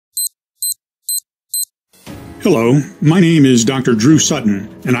Hello, my name is Dr. Drew Sutton,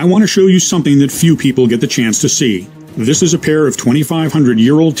 and I want to show you something that few people get the chance to see. This is a pair of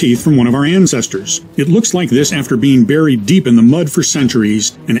 2,500-year-old teeth from one of our ancestors. It looks like this after being buried deep in the mud for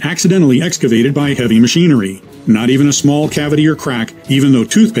centuries and accidentally excavated by heavy machinery. Not even a small cavity or crack, even though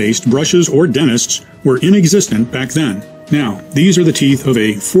toothpaste, brushes, or dentists were inexistent back then. Now, these are the teeth of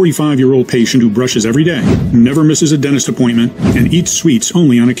a 45-year-old patient who brushes every day, never misses a dentist appointment, and eats sweets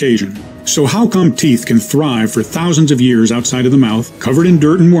only on occasion. So how come teeth can thrive for thousands of years outside of the mouth, covered in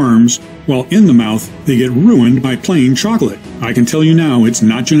dirt and worms, while in the mouth they get ruined by plain chocolate? I can tell you now it's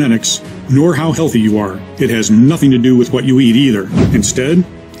not genetics, nor how healthy you are. It has nothing to do with what you eat either. Instead,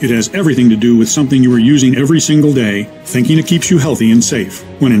 it has everything to do with something you are using every single day, thinking it keeps you healthy and safe,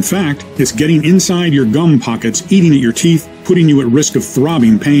 when in fact, it's getting inside your gum pockets, eating at your teeth, putting you at risk of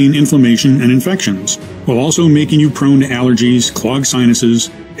throbbing pain, inflammation, and infections, while also making you prone to allergies, clogged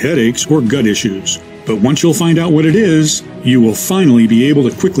sinuses, headaches, or gut issues. But once you'll find out what it is, you will finally be able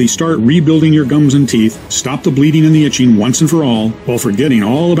to quickly start rebuilding your gums and teeth, stop the bleeding and the itching once and for all, while forgetting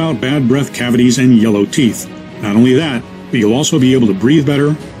all about bad breath, cavities, and yellow teeth. Not only that, but you'll also be able to breathe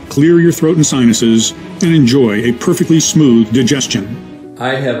better, clear your throat and sinuses, and enjoy a perfectly smooth digestion.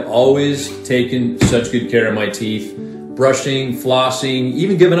 I have always taken such good care of my teeth, brushing, flossing,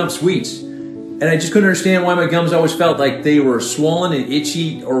 even giving up sweets. And I just couldn't understand why my gums always felt like they were swollen and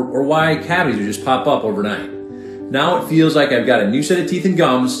itchy, or why cavities would just pop up overnight. Now it feels like I've got a new set of teeth and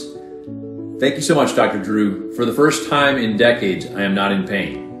gums. Thank you so much, Dr. Drew. For the first time in decades, I am not in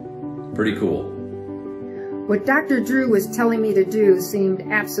pain. Pretty cool. What Dr. Drew was telling me to do seemed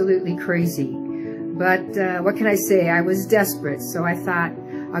absolutely crazy. But what can I say? I was desperate, so I thought,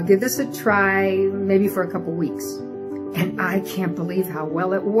 I'll give this a try, maybe for a couple weeks. And I can't believe how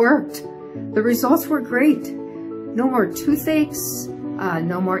well it worked. The results were great. No more toothaches,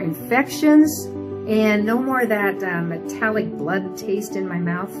 no more infections, and no more that metallic blood taste in my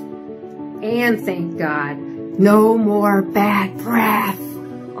mouth. And thank God, no more bad breath.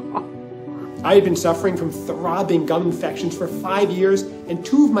 I had been suffering from throbbing gum infections for 5 years, and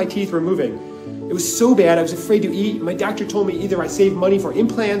 2 of my teeth were moving. It was so bad I was afraid to eat. My doctor told me either I save money for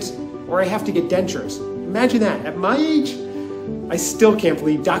implants or I have to get dentures. Imagine that, at my age? I still can't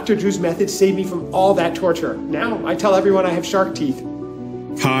believe Dr. Drew's method saved me from all that torture. Now I tell everyone I have shark teeth.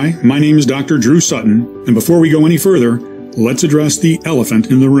 Hi, my name is Dr. Drew Sutton, and before we go any further, let's address the elephant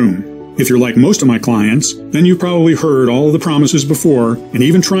in the room. If you're like most of my clients, then you've probably heard all of the promises before and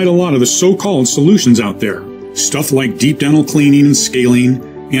even tried a lot of the so-called solutions out there. Stuff like deep dental cleaning and scaling,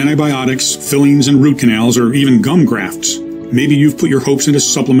 antibiotics, fillings and root canals, or even gum grafts. Maybe you've put your hopes into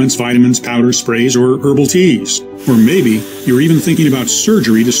supplements, vitamins, powders, sprays, or herbal teas. Or maybe you're even thinking about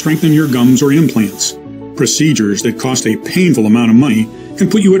surgery to strengthen your gums or implants. Procedures that cost a painful amount of money can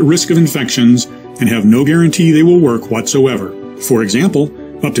put you at risk of infections and have no guarantee they will work whatsoever. For example,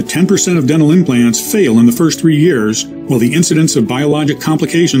 up to 10% of dental implants fail in the first 3 years, while the incidence of biologic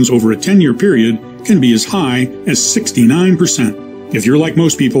complications over a 10-year period can be as high as 69%. If you're like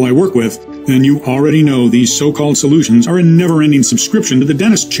most people I work with, then you already know these so-called solutions are a never-ending subscription to the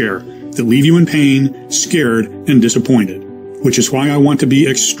dentist chair that leave you in pain, scared, and disappointed. Which is why I want to be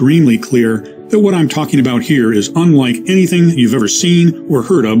extremely clear that what I'm talking about here is unlike anything you've ever seen or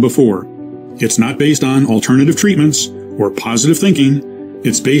heard of before. It's not based on alternative treatments or positive thinking.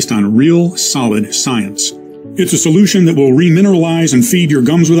 It's based on real, solid science. It's a solution that will remineralize and feed your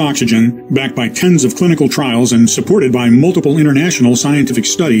gums with oxygen, backed by tens of clinical trials and supported by multiple international scientific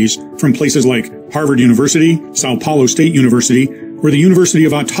studies from places like Harvard University, Sao Paulo State University, or the University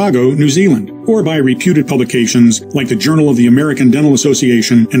of Otago, New Zealand, or by reputed publications like the Journal of the American Dental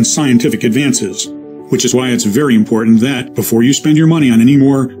Association and Scientific Advances. Which is why it's very important that, before you spend your money on any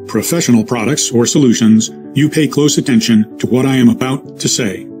more professional products or solutions, you pay close attention to what I am about to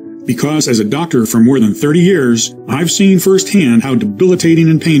say. Because as a doctor for more than 30 years, I've seen firsthand how debilitating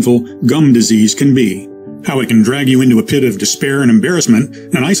and painful gum disease can be. How it can drag you into a pit of despair and embarrassment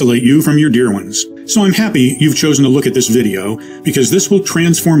and isolate you from your dear ones. So I'm happy you've chosen to look at this video, because this will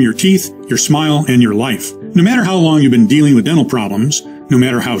transform your teeth, your smile, and your life. No matter how long you've been dealing with dental problems, no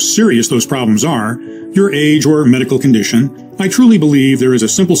matter how serious those problems are, your age or medical condition, I truly believe there is a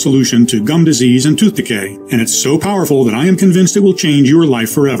simple solution to gum disease and tooth decay, and it's so powerful that I am convinced it will change your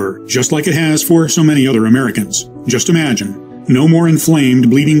life forever, just like it has for so many other Americans. Just imagine. No more inflamed,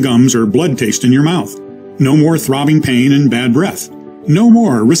 bleeding gums or blood taste in your mouth. No more throbbing pain and bad breath. No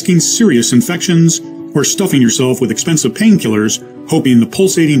more risking serious infections or stuffing yourself with expensive painkillers, hoping the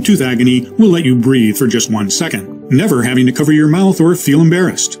pulsating tooth agony will let you breathe for just 1 second. Never having to cover your mouth or feel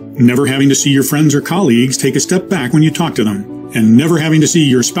embarrassed. Never having to see your friends or colleagues take a step back when you talk to them. and never having to see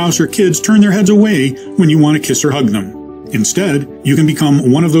your spouse or kids turn their heads away when you want to kiss or hug them. Instead, you can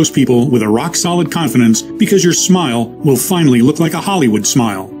become one of those people with a rock-solid confidence because your smile will finally look like a Hollywood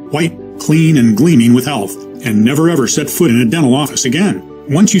smile, white, clean, and gleaming with health, and never ever set foot in a dental office again.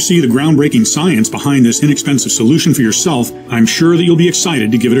 Once you see the groundbreaking science behind this inexpensive solution for yourself, I'm sure that you'll be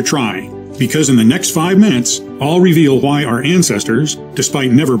excited to give it a try. Because in the next 5 minutes, I'll reveal why our ancestors,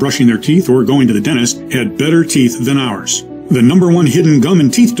 despite never brushing their teeth or going to the dentist, had better teeth than ours. The #1 hidden gum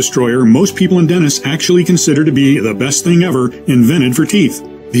and teeth destroyer most people and dentists actually consider to be the best thing ever invented for teeth.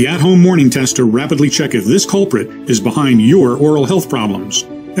 The at-home morning test to rapidly check if this culprit is behind your oral health problems,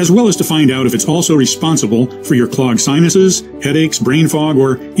 as well as to find out if it's also responsible for your clogged sinuses, headaches, brain fog,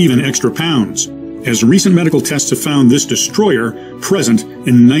 or even extra pounds, as recent medical tests have found this destroyer present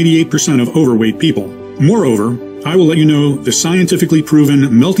in 98% of overweight people. Moreover, I will let you know the scientifically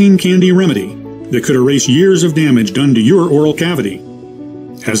proven melting candy remedy that could erase years of damage done to your oral cavity.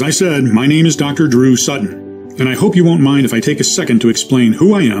 As I said, my name is Dr. Drew Sutton, and I hope you won't mind if I take a second to explain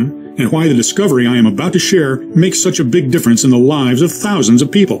who I am and why the discovery I am about to share makes such a big difference in the lives of thousands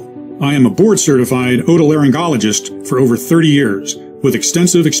of people. I am a board-certified otolaryngologist for over 30 years, with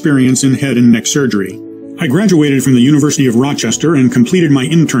extensive experience in head and neck surgery. I graduated from the University of Rochester and completed my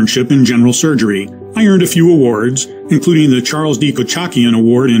internship in general surgery. I earned a few awards, including the Charles D. Kochakian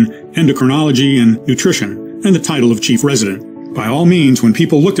Award in Endocrinology and Nutrition, and the title of Chief Resident. By all means, when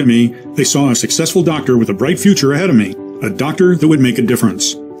people looked at me, they saw a successful doctor with a bright future ahead of me, a doctor that would make a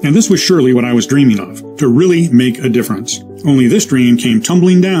difference. And this was surely what I was dreaming of, to really make a difference. Only this dream came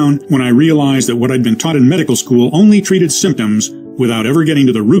tumbling down when I realized that what I'd been taught in medical school only treated symptoms without ever getting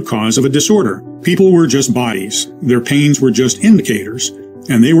to the root cause of a disorder. People were just bodies. Their pains were just indicators,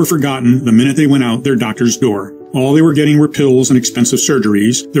 and they were forgotten the minute they went out their doctor's door. All they were getting were pills and expensive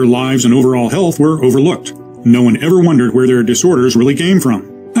surgeries. Their lives and overall health were overlooked. No one ever wondered where their disorders really came from.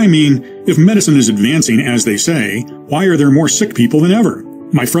 I mean, if medicine is advancing as they say, why are there more sick people than ever?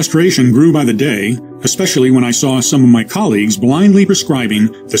 My frustration grew by the day, especially when I saw some of my colleagues blindly prescribing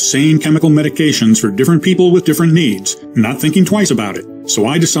the same chemical medications for different people with different needs, not thinking twice about it. So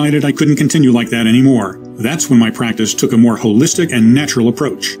I decided I couldn't continue like that anymore. That's when my practice took a more holistic and natural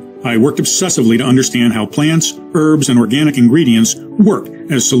approach. I worked obsessively to understand how plants, herbs, and organic ingredients work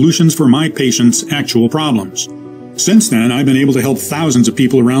as solutions for my patients' actual problems. Since then, I've been able to help thousands of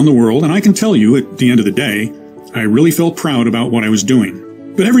people around the world, and I can tell you, at the end of the day, I really felt proud about what I was doing.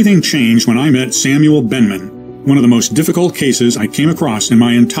 But everything changed when I met Samuel Benman, one of the most difficult cases I came across in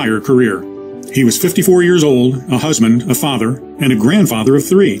my entire career. He was 54 years old, a husband, a father, and a grandfather of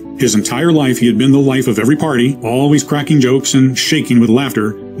 3. His entire life he had been the life of every party, always cracking jokes and shaking with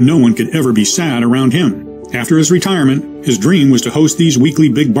laughter. No one could ever be sad around him. After his retirement, his dream was to host these weekly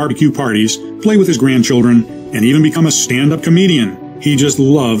big barbecue parties, play with his grandchildren, and even become a stand-up comedian. He just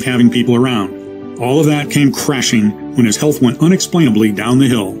loved having people around. All of that came crashing when his health went unexplainably down the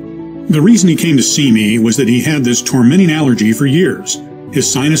hill. The reason he came to see me was that he had this tormenting allergy for years. His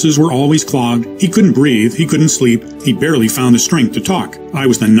sinuses were always clogged, he couldn't breathe, he couldn't sleep, he barely found the strength to talk. I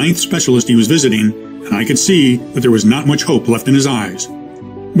was the 9th specialist he was visiting, and I could see that there was not much hope left in his eyes.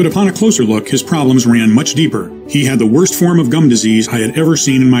 But upon a closer look, his problems ran much deeper. He had the worst form of gum disease I had ever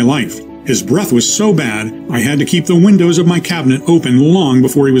seen in my life. His breath was so bad, I had to keep the windows of my cabinet open long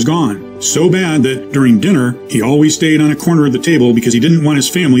before he was gone. So bad that during dinner, he always stayed on a corner of the table because he didn't want his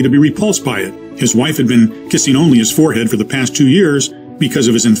family to be repulsed by it. His wife had been kissing only his forehead for the past 2 years because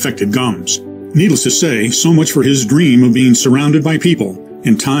of his infected gums. Needless to say, so much for his dream of being surrounded by people.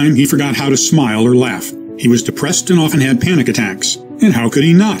 In time, he forgot how to smile or laugh. He was depressed and often had panic attacks. And how could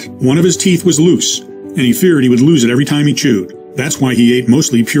he not? One of his teeth was loose, and he feared he would lose it every time he chewed. That's why he ate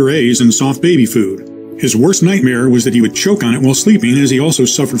mostly purees and soft baby food. His worst nightmare was that he would choke on it while sleeping, as he also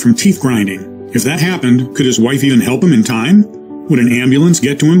suffered from teeth grinding. If that happened, could his wife even help him in time? Would an ambulance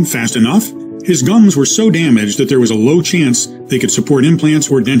get to him fast enough? His gums were so damaged that there was a low chance they could support implants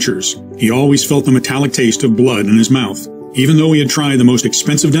or dentures. He always felt the metallic taste of blood in his mouth. Even though he had tried the most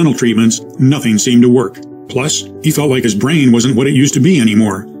expensive dental treatments, nothing seemed to work. Plus, he felt like his brain wasn't what it used to be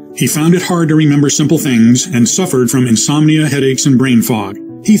anymore. He found it hard to remember simple things and suffered from insomnia, headaches, and brain fog.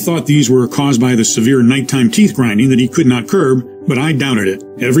 He thought these were caused by the severe nighttime teeth grinding that he could not curb, but I doubted it.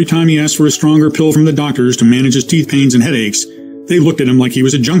 Every time he asked for a stronger pill from the doctors to manage his teeth pains and headaches, they looked at him like he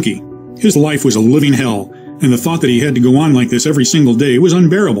was a junkie. His life was a living hell, and the thought that he had to go on like this every single day was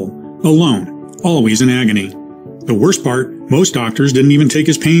unbearable. Alone, always in agony. The worst part, most doctors didn't even take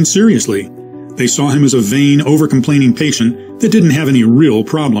his pain seriously. They saw him as a vain, over-complaining patient that didn't have any real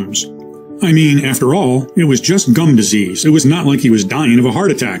problems. I mean, after all, it was just gum disease. It was not like he was dying of a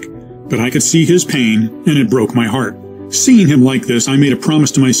heart attack. But I could see his pain, and it broke my heart. Seeing him like this, I made a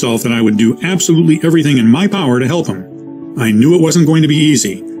promise to myself that I would do absolutely everything in my power to help him. I knew it wasn't going to be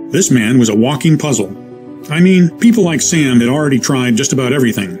easy. This man was a walking puzzle. I mean, people like Sam had already tried just about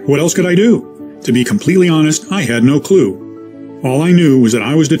everything. What else could I do? To be completely honest, I had no clue. All I knew was that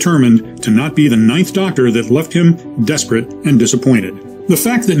I was determined to not be the 9th doctor that left him desperate and disappointed. The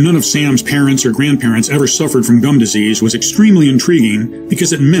fact that none of Sam's parents or grandparents ever suffered from gum disease was extremely intriguing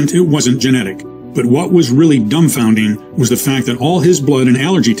because it meant it wasn't genetic. But what was really dumbfounding was the fact that all his blood and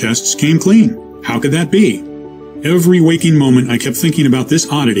allergy tests came clean. How could that be? Every waking moment I kept thinking about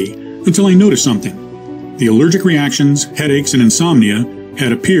this oddity until I noticed something. The allergic reactions, headaches, and insomnia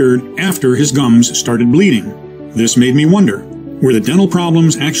had appeared after his gums started bleeding. This made me wonder, were the dental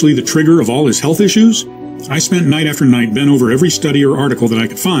problems actually the trigger of all his health issues? I spent night after night bent over every study or article that I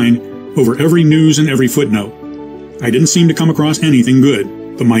could find, over every news and every footnote. I didn't seem to come across anything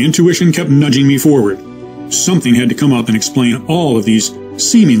good, but my intuition kept nudging me forward. Something had to come up and explain all of these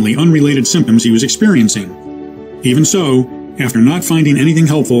seemingly unrelated symptoms he was experiencing. Even so, after not finding anything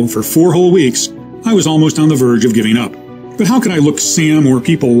helpful for 4 whole weeks, I was almost on the verge of giving up. But how could I look Sam or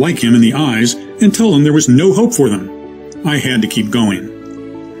people like him in the eyes and tell them there was no hope for them? I had to keep going.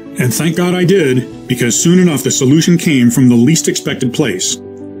 And thank God I did, because soon enough the solution came from the least expected place.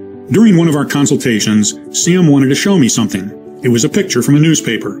 During one of our consultations, Sam wanted to show me something. It was a picture from a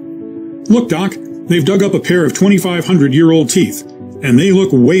newspaper. Look, Doc, they've dug up a pair of 2,500-year-old teeth, and they look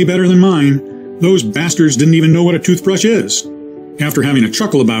way better than mine. Those bastards didn't even know what a toothbrush is. After having a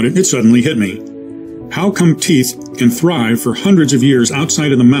chuckle about it, it suddenly hit me. How come teeth can thrive for hundreds of years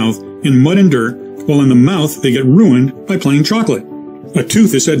outside of the mouth in mud and dirt, while in the mouth they get ruined by plain chocolate? A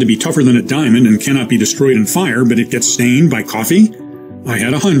tooth is said to be tougher than a diamond and cannot be destroyed in fire, but it gets stained by coffee? I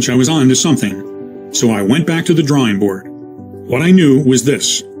had a hunch I was on to something. So I went back to the drawing board. What I knew was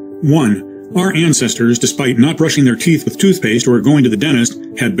this. 1. Our ancestors, despite not brushing their teeth with toothpaste or going to the dentist,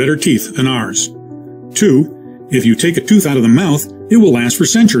 had better teeth than ours. 2. If you take a tooth out of the mouth, it will last for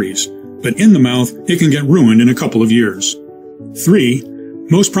centuries, but in the mouth, it can get ruined in a couple of years. 3.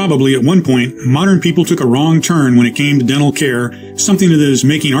 Most probably at one point, modern people took a wrong turn when it came to dental care, something that is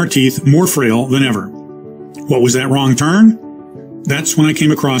making our teeth more frail than ever. What was that wrong turn? That's when I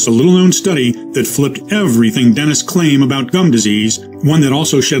came across a little-known study that flipped everything dentists claim about gum disease, one that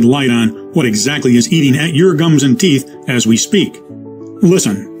also shed light on what exactly is eating at your gums and teeth as we speak.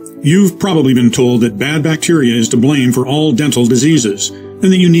 Listen, you've probably been told that bad bacteria is to blame for all dental diseases,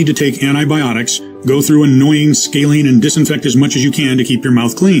 and that you need to take antibiotics, go through annoying scaling, and disinfect as much as you can to keep your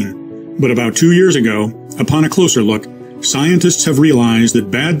mouth clean. But about 2 years ago, upon a closer look, scientists have realized that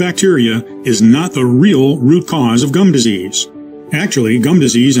bad bacteria is not the real root cause of gum disease. Actually, gum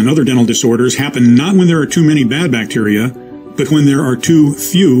disease and other dental disorders happen not when there are too many bad bacteria, but when there are too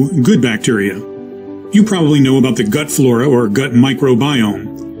few good bacteria. You probably know about the gut flora or gut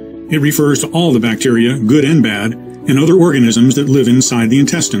microbiome. It refers to all the bacteria, good and bad, and other organisms that live inside the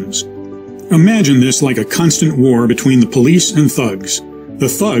intestines. Imagine this like a constant war between the police and thugs. The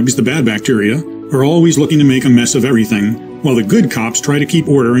thugs, the bad bacteria, are always looking to make a mess of everything, while the good cops try to keep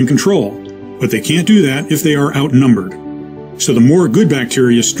order and control. But they can't do that if they are outnumbered. So the more good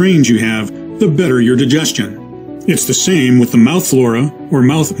bacteria strains you have, the better your digestion. It's the same with the mouth flora or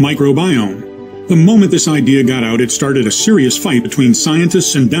mouth microbiome. The moment this idea got out, it started a serious fight between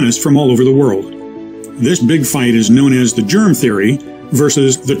scientists and dentists from all over the world. This big fight is known as the germ theory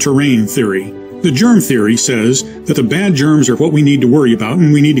versus the terrain theory. The germ theory says that the bad germs are what we need to worry about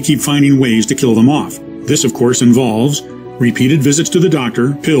and we need to keep finding ways to kill them off. This, of course, involves repeated visits to the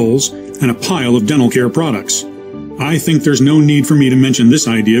doctor, pills, and a pile of dental care products. I think there's no need for me to mention this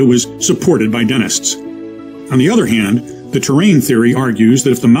idea was supported by dentists. On the other hand, the terrain theory argues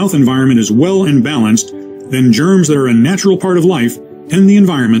that if the mouth environment is well and balanced, then germs that are a natural part of life and the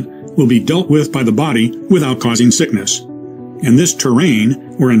environment will be dealt with by the body without causing sickness. And this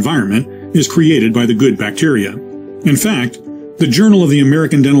terrain, or environment, is created by the good bacteria. In fact, the Journal of the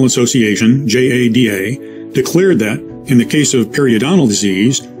American Dental Association, JADA, declared that, in the case of periodontal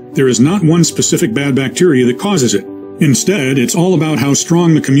disease, there is not one specific bad bacteria that causes it. Instead, it's all about how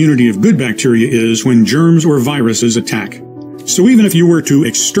strong the community of good bacteria is when germs or viruses attack. So even if you were to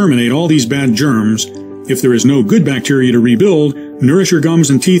exterminate all these bad germs, if there is no good bacteria to rebuild, nourish your gums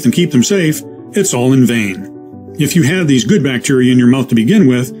and teeth and keep them safe, it's all in vain. If you had these good bacteria in your mouth to begin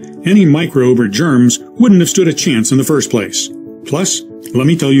with, any microbe or germs wouldn't have stood a chance in the first place. Plus, let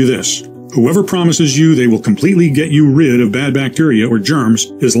me tell you this. Whoever promises you they will completely get you rid of bad bacteria or germs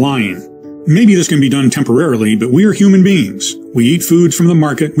is lying. Maybe this can be done temporarily, but we are human beings. We eat foods from the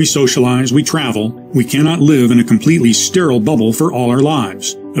market, we socialize, we travel. We cannot live in a completely sterile bubble for all our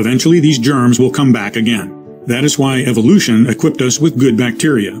lives. Eventually, these germs will come back again. That is why evolution equipped us with good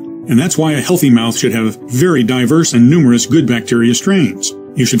bacteria. And that's why a healthy mouth should have very diverse and numerous good bacteria strains.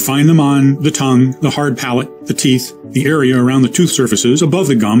 You should find them on the tongue, the hard palate, the teeth, the area around the tooth surfaces, above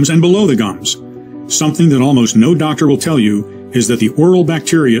the gums, and below the gums. Something that almost no doctor will tell you is that the oral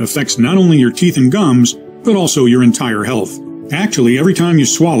bacteria affects not only your teeth and gums, but also your entire health. Actually, every time you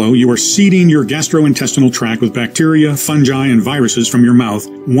swallow, you are seeding your gastrointestinal tract with bacteria, fungi, and viruses from your mouth,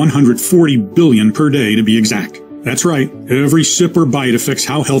 140 billion per day to be exact. That's right, every sip or bite affects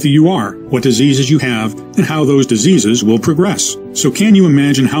how healthy you are, what diseases you have, and how those diseases will progress. So can you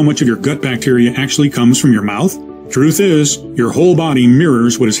imagine how much of your gut bacteria actually comes from your mouth? Truth is, your whole body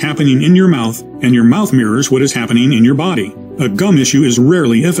mirrors what is happening in your mouth, and your mouth mirrors what is happening in your body. A gum issue is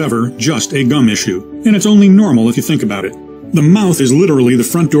rarely, if ever, just a gum issue, and it's only normal if you think about it. The mouth is literally the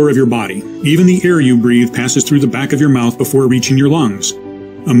front door of your body. Even the air you breathe passes through the back of your mouth before reaching your lungs.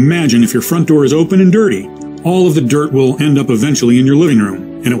 Imagine if your front door is open and dirty. All of the dirt will end up eventually in your living room,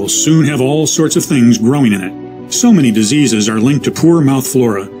 and it will soon have all sorts of things growing in it. So many diseases are linked to poor mouth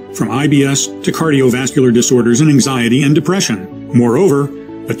flora, from IBS to cardiovascular disorders and anxiety and depression. Moreover,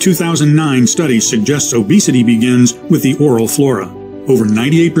 a 2009 study suggests obesity begins with the oral flora. Over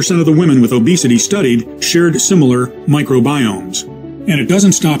 98% of the women with obesity studied shared similar microbiomes. And it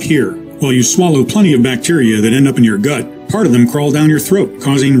doesn't stop here. While you swallow plenty of bacteria that end up in your gut, part of them crawl down your throat,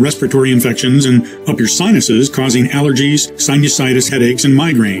 causing respiratory infections, and up your sinuses, causing allergies, sinusitis, headaches, and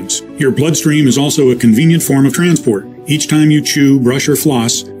migraines. Your bloodstream is also a convenient form of transport. Each time you chew, brush, or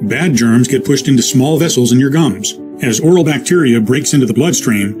floss, bad germs get pushed into small vessels in your gums. As oral bacteria breaks into the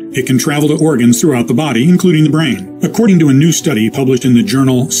bloodstream, it can travel to organs throughout the body, including the brain. According to a new study published in the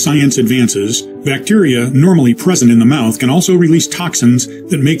journal Science Advances, bacteria normally present in the mouth can also release toxins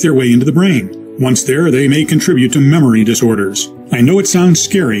that make their way into the brain. Once there, they may contribute to memory disorders. I know it sounds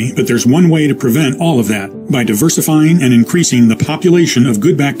scary, but there's one way to prevent all of that, by diversifying and increasing the population of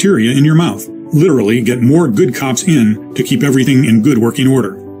good bacteria in your mouth. Literally, get more good cops in to keep everything in good working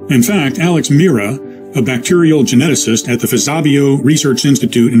order. In fact, Alex Mira, a bacterial geneticist at the Fezabio Research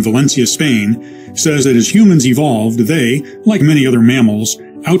Institute in Valencia, Spain, says that as humans evolved, they, like many other mammals,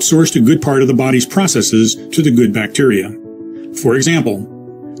 outsourced a good part of the body's processes to the good bacteria. For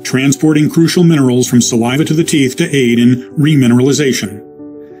example, transporting crucial minerals from saliva to the teeth to aid in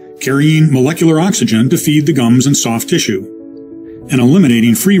remineralization, carrying molecular oxygen to feed the gums and soft tissue, and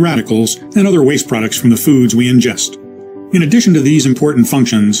eliminating free radicals and other waste products from the foods we ingest. In addition to these important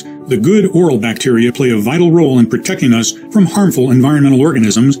functions, the good oral bacteria play a vital role in protecting us from harmful environmental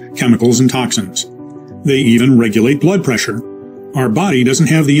organisms, chemicals, and toxins. They even regulate blood pressure. Our body doesn't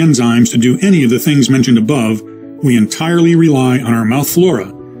have the enzymes to do any of the things mentioned above. We entirely rely on our mouth flora,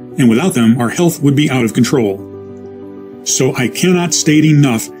 and without them, our health would be out of control. So I cannot state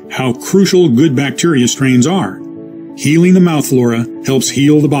enough how crucial good bacteria strains are. Healing the mouth flora helps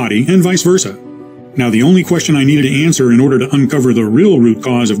heal the body, and vice versa. Now, the only question I needed to answer in order to uncover the real root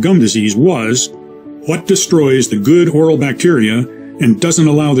cause of gum disease was, what destroys the good oral bacteria and doesn't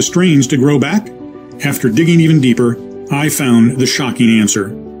allow the strains to grow back? After digging even deeper, I found the shocking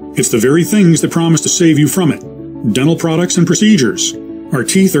answer. It's the very things that promise to save you from it. Dental products and procedures. Our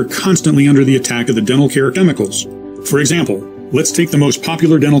teeth are constantly under the attack of the dental care chemicals. For example, let's take the most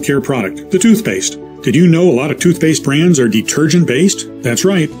popular dental care product, the toothpaste. Did you know a lot of toothpaste brands are detergent-based? That's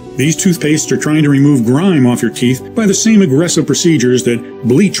right. These toothpastes are trying to remove grime off your teeth by the same aggressive procedures that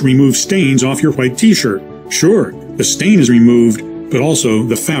bleach removes stains off your white t-shirt. Sure, the stain is removed, but also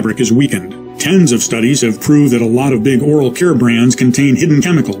the fabric is weakened. Tens of studies have proved that a lot of big oral care brands contain hidden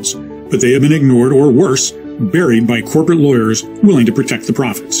chemicals, but they have been ignored or worse, buried by corporate lawyers willing to protect the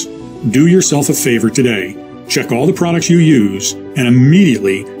profits. Do yourself a favor today. Check all the products you use and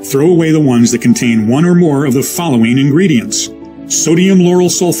immediately throw away the ones that contain one or more of the following ingredients: sodium lauryl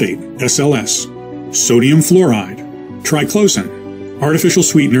sulfate, SLS, sodium fluoride, triclosan, artificial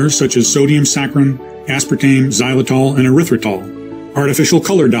sweeteners such as sodium saccharin, aspartame, xylitol, and erythritol, artificial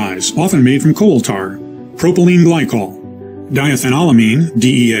color dyes, often made from coal tar, propylene glycol, diethanolamine,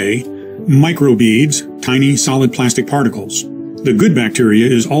 DEA, microbeads, tiny solid plastic particles. The good bacteria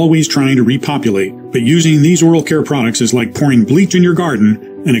is always trying to repopulate, but using these oral care products is like pouring bleach in your garden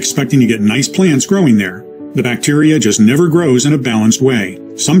and expecting to get nice plants growing there. The bacteria just never grows in a balanced way.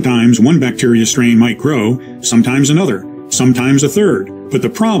 Sometimes one bacteria strain might grow, sometimes another, sometimes a third. But the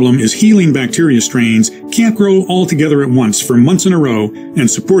problem is healing bacteria strains can't grow all together at once for months in a row and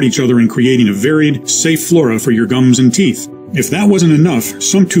support each other in creating a varied, safe flora for your gums and teeth. If that wasn't enough,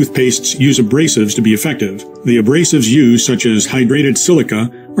 some toothpastes use abrasives to be effective. The abrasives used, such as hydrated silica,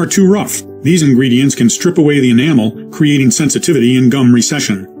 are too rough. These ingredients can strip away the enamel, creating sensitivity and gum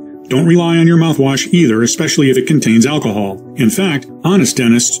recession. Don't rely on your mouthwash either, especially if it contains alcohol. In fact, honest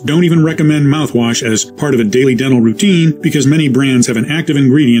dentists don't even recommend mouthwash as part of a daily dental routine because many brands have an active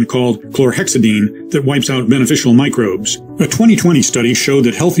ingredient called chlorhexidine that wipes out beneficial microbes. A 2020 study showed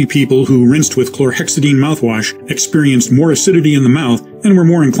that healthy people who rinsed with chlorhexidine mouthwash experienced more acidity in the mouth and were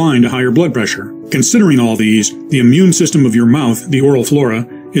more inclined to higher blood pressure. Considering all these, the immune system of your mouth, the oral flora,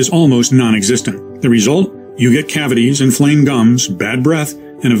 is almost non-existent. The result? You get cavities, inflamed gums, bad breath,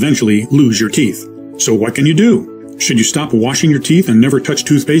 and eventually lose your teeth. So what can you do? Should you stop washing your teeth and never touch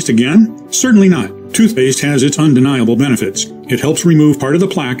toothpaste again? Certainly not. Toothpaste has its undeniable benefits. It helps remove part of the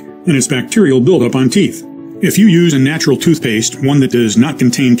plaque and its bacterial buildup on teeth. If you use a natural toothpaste, one that does not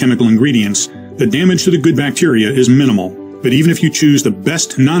contain chemical ingredients, the damage to the good bacteria is minimal. But even if you choose the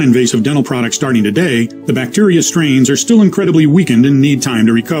best non-invasive dental product starting today, the bacteria strains are still incredibly weakened and need time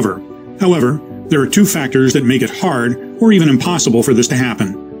to recover. However, there are two factors that make it hard or even impossible for this to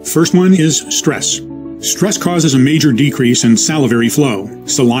happen. First one is stress. Stress causes a major decrease in salivary flow.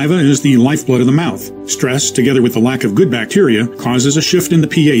 Saliva is the lifeblood of the mouth. Stress, together with the lack of good bacteria, causes a shift in the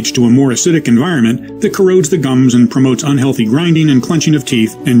pH to a more acidic environment that corrodes the gums and promotes unhealthy grinding and clenching of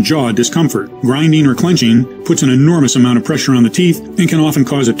teeth and jaw discomfort. Grinding or clenching puts an enormous amount of pressure on the teeth and can often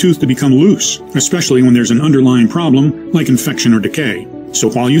cause a tooth to become loose, especially when there's an underlying problem like infection or decay. So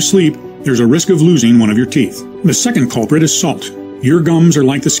while you sleep, there's a risk of losing one of your teeth. The second culprit is salt. Your gums are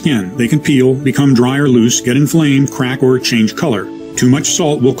like the skin. They can peel, become dry or loose, get inflamed, crack, or change color. Too much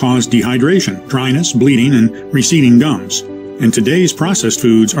salt will cause dehydration, dryness, bleeding, and receding gums. And today's processed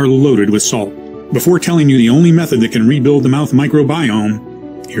foods are loaded with salt. Before telling you the only method that can rebuild the mouth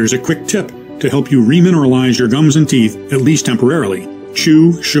microbiome, here's a quick tip to help you remineralize your gums and teeth, at least temporarily.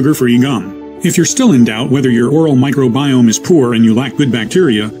 Chew sugar-free gum. If you're still in doubt whether your oral microbiome is poor and you lack good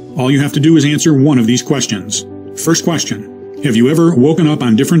bacteria, all you have to do is answer one of these questions. First question. Have you ever woken up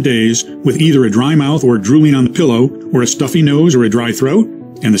on different days with either a dry mouth or drooling on the pillow, or a stuffy nose or a dry throat?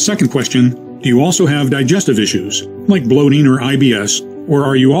 And the second question, do you also have digestive issues, like bloating or IBS, or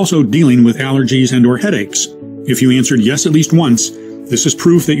are you also dealing with allergies and or headaches? If you answered yes at least once, this is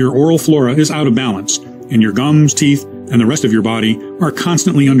proof that your oral flora is out of balance, and your gums, teeth, and the rest of your body are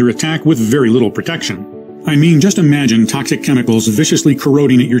constantly under attack with very little protection. I mean, just imagine toxic chemicals viciously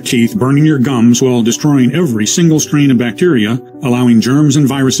corroding at your teeth, burning your gums while destroying every single strain of bacteria, allowing germs and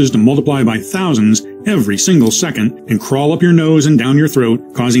viruses to multiply by thousands every single second and crawl up your nose and down your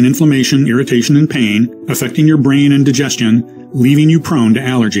throat, causing inflammation, irritation, and pain, affecting your brain and digestion, leaving you prone to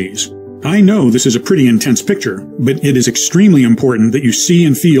allergies. I know this is a pretty intense picture, but it is extremely important that you see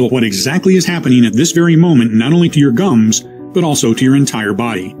and feel what exactly is happening at this very moment, not only to your gums, but also to your entire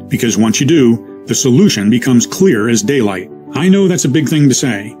body. Because once you do, the solution becomes clear as daylight. I know that's a big thing to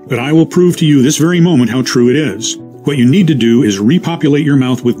say, but I will prove to you this very moment how true it is. What you need to do is repopulate your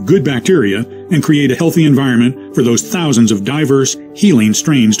mouth with good bacteria and create a healthy environment for those thousands of diverse, healing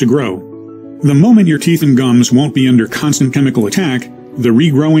strains to grow. The moment your teeth and gums won't be under constant chemical attack, the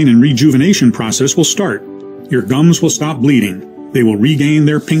regrowing and rejuvenation process will start. Your gums will stop bleeding. They will regain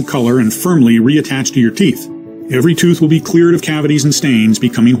their pink color and firmly reattach to your teeth. Every tooth will be cleared of cavities and stains,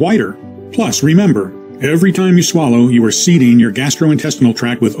 becoming whiter. Plus, remember, every time you swallow, you are seeding your gastrointestinal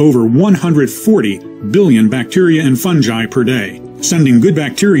tract with over 140 billion bacteria and fungi per day. Sending good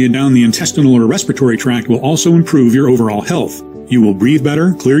bacteria down the intestinal or respiratory tract will also improve your overall health. You will breathe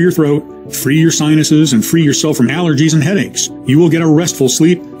better, clear your throat, free your sinuses, and free yourself from allergies and headaches. You will get a restful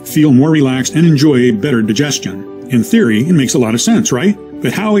sleep, feel more relaxed, and enjoy a better digestion. In theory, it makes a lot of sense, right?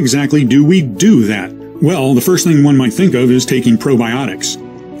 But how exactly do we do that? Well, the first thing one might think of is taking probiotics.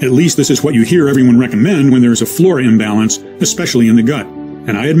 At least this is what you hear everyone recommend when there's a flora imbalance, especially in the gut.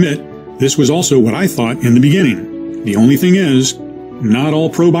 And I admit, this was also what I thought in the beginning. The only thing is, not all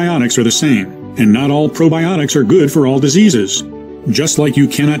probiotics are the same, and not all probiotics are good for all diseases. Just like you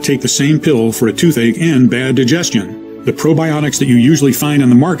cannot take the same pill for a toothache and bad digestion. The probiotics that you usually find on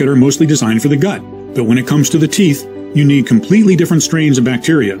the market are mostly designed for the gut. But when it comes to the teeth, you need completely different strains of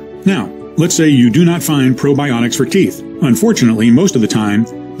bacteria. Now, let's say you do not find probiotics for teeth. Unfortunately, most of the time,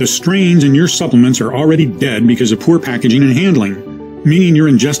 the strains in your supplements are already dead because of poor packaging and handling, meaning you're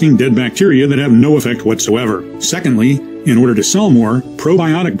ingesting dead bacteria that have no effect whatsoever. Secondly, in order to sell more,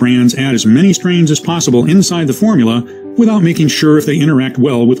 probiotic brands add as many strains as possible inside the formula without making sure if they interact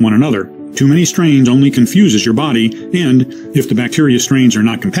well with one another. Too many strains only confuses your body, and if the bacteria strains are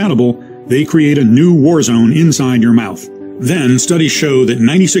not compatible, they create a new war zone inside your mouth. Then, studies show that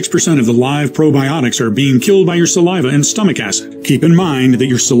 96% of the live probiotics are being killed by your saliva and stomach acid. Keep in mind that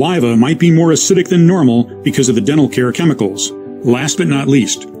your saliva might be more acidic than normal because of the dental care chemicals. Last but not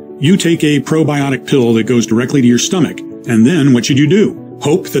least, you take a probiotic pill that goes directly to your stomach, and then what should you do?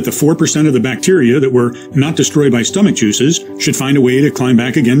 Hope that the 4% of the bacteria that were not destroyed by stomach juices should find a way to climb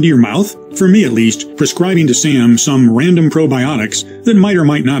back again to your mouth? For me at least, prescribing to Sam some random probiotics that might or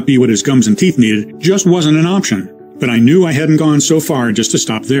might not be what his gums and teeth needed just wasn't an option. But I knew I hadn't gone so far just to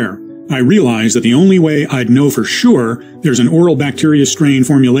stop there. I realized that the only way I'd know for sure there's an oral bacteria strain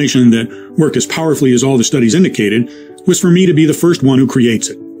formulation that worked as powerfully as all the studies indicated was for me to be the first one who creates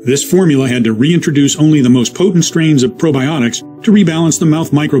it. This formula had to reintroduce only the most potent strains of probiotics to rebalance the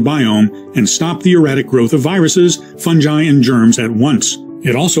mouth microbiome and stop the erratic growth of viruses, fungi, and germs at once.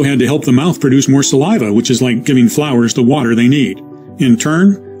 It also had to help the mouth produce more saliva, which is like giving flowers the water they need. In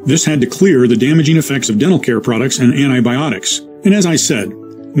turn, this had to clear the damaging effects of dental care products and antibiotics. And as I said,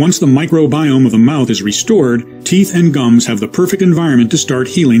 once the microbiome of the mouth is restored, teeth and gums have the perfect environment to start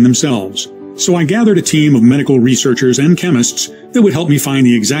healing themselves. So I gathered a team of medical researchers and chemists that would help me find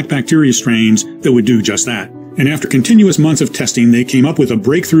the exact bacteria strains that would do just that. And after continuous months of testing, they came up with a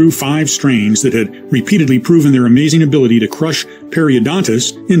breakthrough 5 strains that had repeatedly proven their amazing ability to crush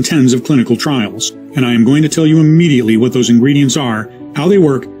periodontitis in tens of clinical trials. And I am going to tell you immediately what those ingredients are, how they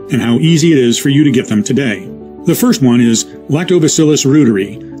work, and how easy it is for you to get them today. The first one is Lactobacillus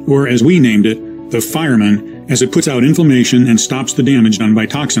Reuteri, or as we named it, the fireman, as it puts out inflammation and stops the damage done by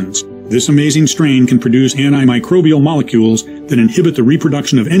toxins. This amazing strain can produce antimicrobial molecules that inhibit the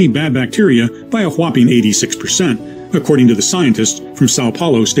reproduction of any bad bacteria by a whopping 86%, according to the scientists from Sao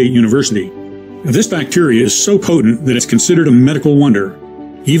Paulo State University. This bacteria is so potent that it's considered a medical wonder.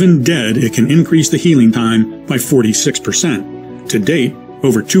 Even dead, it can increase the healing time by 46%. To date,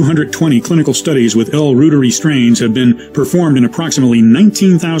 over 220 clinical studies with L. reuteri strains have been performed in approximately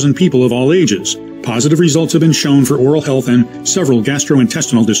 19,000 people of all ages. Positive results have been shown for oral health and several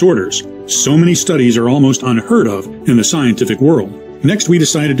gastrointestinal disorders. So many studies are almost unheard of in the scientific world. Next, we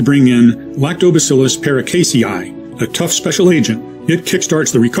decided to bring in Lactobacillus Paracasei, a tough special agent. It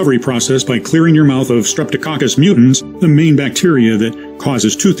kickstarts the recovery process by clearing your mouth of Streptococcus mutans, the main bacteria that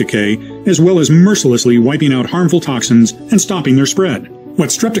causes tooth decay, as well as mercilessly wiping out harmful toxins and stopping their spread. What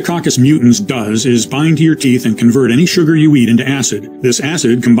Streptococcus mutans does is bind to your teeth and convert any sugar you eat into acid. This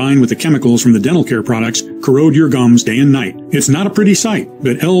acid, combined with the chemicals from the dental care products, corrode your gums day and night. It's not a pretty sight,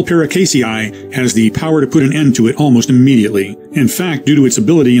 but L. Paracasei has the power to put an end to it almost immediately. In fact, due to its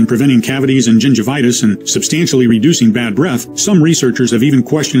ability in preventing cavities and gingivitis and substantially reducing bad breath, some researchers have even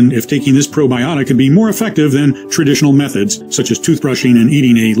questioned if taking this probiotic could be more effective than traditional methods, such as toothbrushing and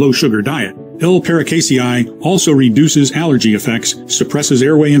eating a low-sugar diet. L. Paracasei also reduces allergy effects, suppresses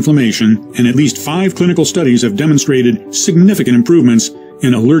airway inflammation, and at least 5 clinical studies have demonstrated significant improvements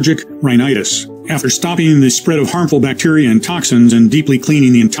in allergic rhinitis. After stopping the spread of harmful bacteria and toxins and deeply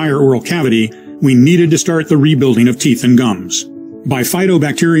cleaning the entire oral cavity, we needed to start the rebuilding of teeth and gums.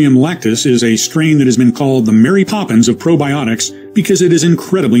 Bifidobacterium lactis is a strain that has been called the Mary Poppins of probiotics because it is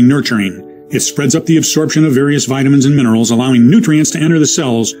incredibly nurturing. It spreads up the absorption of various vitamins and minerals, allowing nutrients to enter the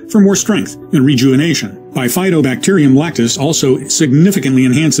cells for more strength and rejuvenation. Bifidobacterium lactis also significantly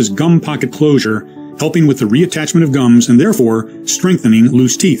enhances gum pocket closure, helping with the reattachment of gums and therefore strengthening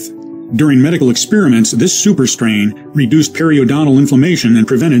loose teeth. During medical experiments, this super strain reduced periodontal inflammation and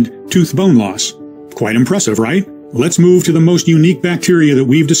prevented tooth bone loss. Quite impressive, right? Let's move to the most unique bacteria that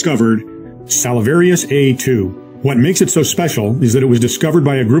we've discovered, Salivarius A2. What makes it so special is that it was discovered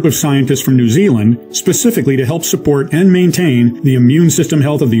by a group of scientists from New Zealand specifically to help support and maintain the immune system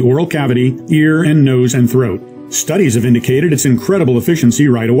health of the oral cavity, ear, and nose and throat. Studies have indicated its incredible efficiency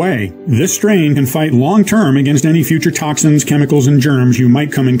right away. This strain can fight long-term against any future toxins, chemicals, and germs you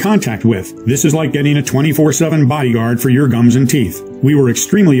might come in contact with. This is like getting a 24/7 bodyguard for your gums and teeth. We were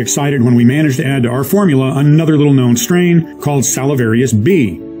extremely excited when we managed to add to our formula another little-known strain called Salivarius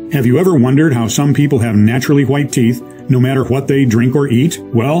B. Have you ever wondered how some people have naturally white teeth, no matter what they drink or eat?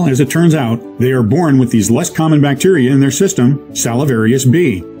 Well, as it turns out, they are born with these less common bacteria in their system, Salivarius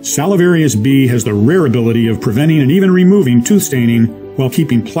B. Salivarius B has the rare ability of preventing and even removing tooth staining while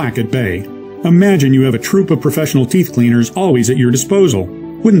keeping plaque at bay. Imagine you have a troupe of professional teeth cleaners always at your disposal.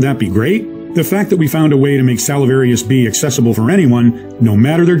 Wouldn't that be great? The fact that we found a way to make Salivarius B accessible for anyone, no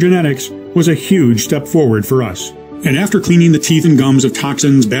matter their genetics, was a huge step forward for us. And after cleaning the teeth and gums of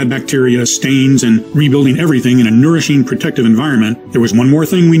toxins, bad bacteria, stains, and rebuilding everything in a nourishing, protective environment, there was one more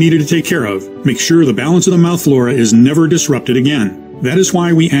thing we needed to take care of. Make sure the balance of the mouth flora is never disrupted again. That is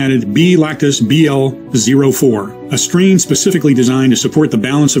why we added B. lactis BL04, a strain specifically designed to support the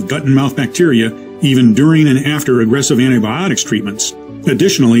balance of gut and mouth bacteria even during and after aggressive antibiotics treatments.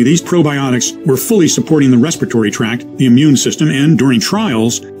 Additionally, these probiotics were fully supporting the respiratory tract, the immune system, and during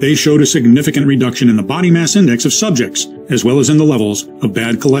trials, they showed a significant reduction in the body mass index of subjects, as well as in the levels of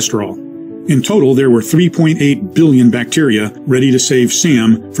bad cholesterol. In total, there were 3.8 billion bacteria ready to save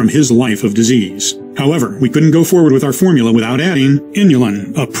Sam from his life of disease. However, we couldn't go forward with our formula without adding inulin,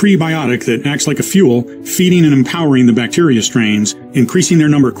 a prebiotic that acts like a fuel, feeding and empowering the bacteria strains, increasing their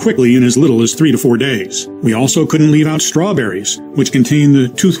number quickly in as little as 3 to 4 days. We also couldn't leave out strawberries, which contain the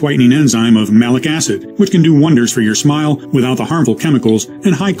tooth whitening enzyme of malic acid, which can do wonders for your smile without the harmful chemicals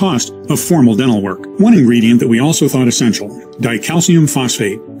and high cost of formal dental work. One ingredient that we also thought essential, dicalcium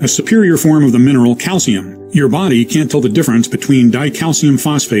phosphate, a superior form of the mineral calcium. Your body can't tell the difference between dicalcium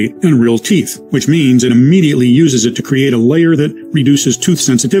phosphate and real teeth, which means it immediately uses it to create a layer that reduces tooth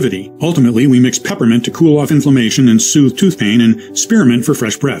sensitivity. Ultimately, we mix peppermint to cool off inflammation and soothe tooth pain, and spearmint for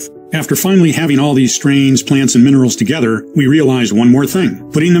fresh breath. After finally having all these strains, plants, and minerals together, we realized one more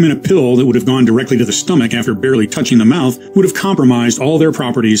thing. Putting them in a pill that would have gone directly to the stomach after barely touching the mouth would have compromised all their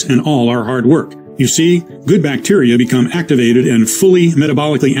properties and all our hard work. You see, good bacteria become activated and fully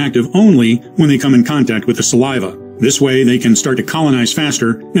metabolically active only when they come in contact with the saliva. This way, they can start to colonize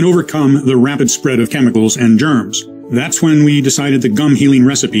faster and overcome the rapid spread of chemicals and germs. That's when we decided the gum healing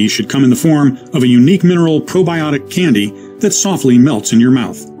recipe should come in the form of a unique mineral probiotic candy that softly melts in your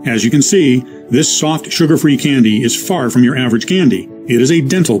mouth. As you can see, this soft, sugar-free candy is far from your average candy. It is a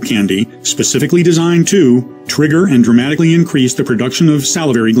dental candy specifically designed to trigger and dramatically increase the production of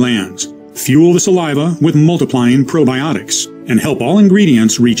salivary glands, fuel the saliva with multiplying probiotics, and help all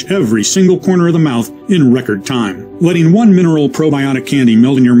ingredients reach every single corner of the mouth in record time. Letting one mineral probiotic candy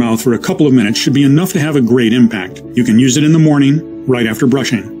melt in your mouth for a couple of minutes should be enough to have a great impact. You can use it in the morning, right after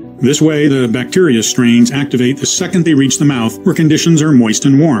brushing. This way, the bacteria strains activate the second they reach the mouth where conditions are moist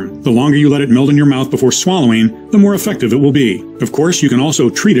and warm. The longer you let it melt in your mouth before swallowing, the more effective it will be. Of course, you can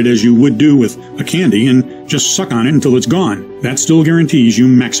also treat it as you would do with a candy and just suck on it until it's gone. That still guarantees you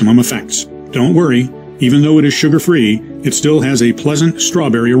maximum effects. Don't worry, even though it is sugar-free, it still has a pleasant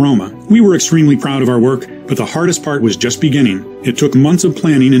strawberry aroma. We were extremely proud of our work, but the hardest part was just beginning. It took months of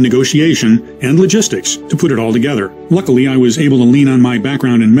planning and negotiation and logistics to put it all together. Luckily, I was able to lean on my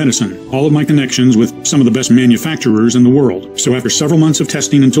background in medicine, all of my connections with some of the best manufacturers in the world. So after several months of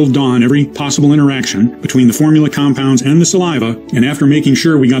testing until dawn every possible interaction between the formula compounds and the saliva, and after making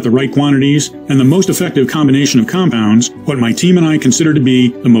sure we got the right quantities and the most effective combination of compounds, what my team and I consider to be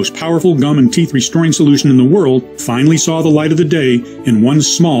the most powerful gum and teeth restoring solution in the world finally saw the light of the day in one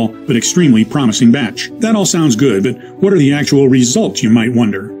small but extremely promising batch. That all sounds good, but what are the actual results, you might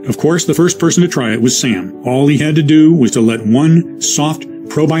wonder? Of course, the first person to try it was Sam. All he had to do was to let one soft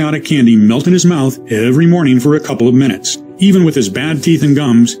probiotic candy melt in his mouth every morning for a couple of minutes. Even with his bad teeth and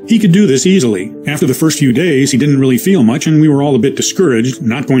gums, he could do this easily. After the first few days, he didn't really feel much, and we were all a bit discouraged,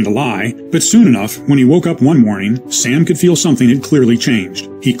 not going to lie. But soon enough, when he woke up one morning, Sam could feel something had clearly changed.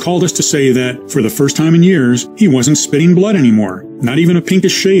 He called us to say that, for the first time in years, he wasn't spitting blood anymore. Not even a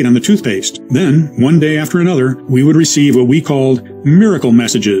pinkish shade on the toothpaste. Then, one day after another, we would receive what we called miracle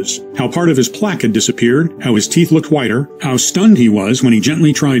messages. How part of his plaque had disappeared, how his teeth looked whiter, how stunned he was when he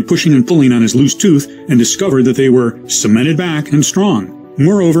gently tried pushing and pulling on his loose tooth and discovered that they were cemented back and strong.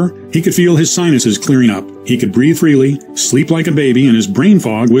 Moreover, he could feel his sinuses clearing up. He could breathe freely, sleep like a baby, and his brain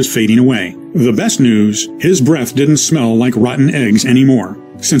fog was fading away. The best news, his breath didn't smell like rotten eggs anymore.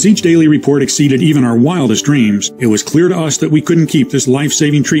 Since each daily report exceeded even our wildest dreams, it was clear to us that we couldn't keep this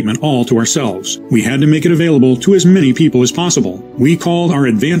life-saving treatment all to ourselves. We had to make it available to as many people as possible. We called our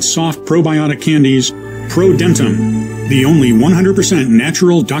advanced soft probiotic candies ProDentim, the only 100%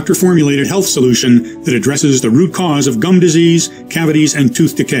 natural doctor-formulated health solution that addresses the root cause of gum disease, cavities, and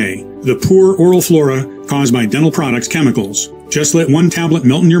tooth decay, the poor oral flora caused by dental products chemicals. Just let one tablet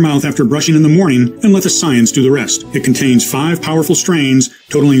melt in your mouth after brushing in the morning and let the science do the rest. It contains 5 powerful strains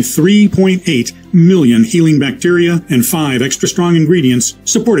totaling 3.8 million healing bacteria and 5 extra strong ingredients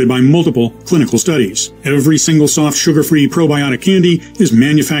supported by multiple clinical studies. Every single soft sugar-free probiotic candy is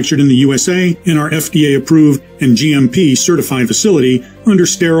manufactured in the USA in our FDA-approved and GMP-certified facility under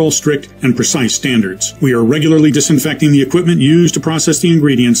sterile, strict, and precise standards. We are regularly disinfecting the equipment used to process the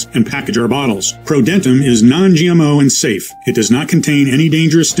ingredients and package our bottles. ProDentim is non-GMO and safe. It does not contain any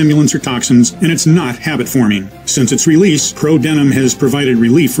dangerous stimulants or toxins, and it's not habit-forming. Since its release, ProDentim has provided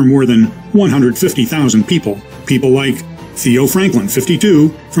relief for more than 150,000 people. People like Theo Franklin, 52,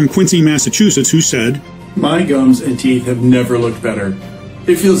 from Quincy, Massachusetts, who said, "My gums and teeth have never looked better.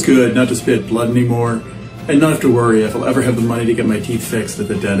 It feels good not to spit blood anymore, and not have to worry if I'll ever have the money to get my teeth fixed at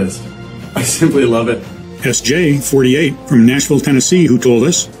the dentist. I simply love it." SJ, 48, from Nashville, Tennessee, who told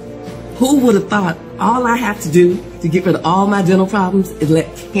us, "Who would have thought all I have to do to get rid of all my dental problems is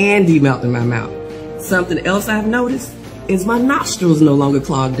let candy melt in my mouth? Something else I've noticed is my nostrils no longer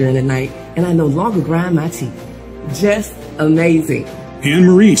clog during the night, and I no longer grind my teeth. Just amazing."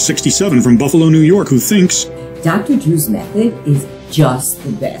 Anne-Marie, 67, from Buffalo, New York, who thinks, Dr. Drew's method is just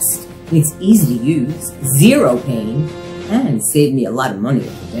the best. It's easy to use, zero pain, and saved me a lot of money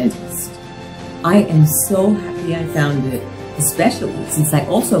at the dentist. I am so happy I found it, especially since I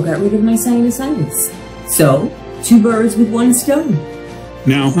also got rid of my sinusitis. So, 2 birds with 1 stone.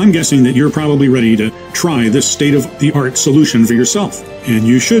 Now, I'm guessing that you're probably ready to try this state-of-the-art solution for yourself. And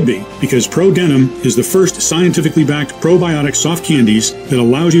you should be, because ProDentim is the first scientifically backed probiotic soft candies that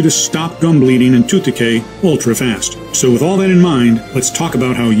allows you to stop gum bleeding and tooth decay ultra fast. So with all that in mind, let's talk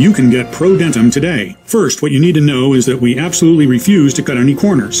about how you can get ProDentim today. First, what you need to know is that we absolutely refuse to cut any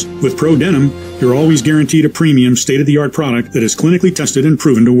corners. With ProDentim, you're always guaranteed a premium state-of-the-art product that is clinically tested and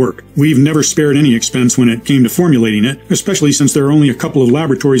proven to work. We've never spared any expense when it came to formulating it, especially since there are only a couple of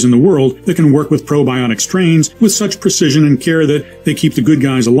laboratories in the world that can work with probiotic strains with such precision and care that they keep the good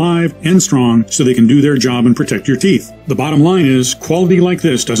guys alive and strong so they can do their job and protect your teeth. The bottom line is, quality like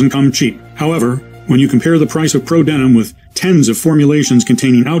this doesn't come cheap. However, when you compare the price of ProDentim with tens of formulations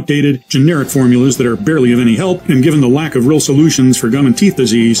containing outdated, generic formulas that are barely of any help, and given the lack of real solutions for gum and teeth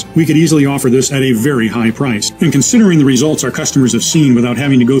disease, we could easily offer this at a very high price. And considering the results our customers have seen without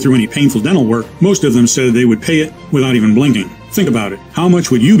having to go through any painful dental work, most of them said they would pay it without even blinking. Think about it. How much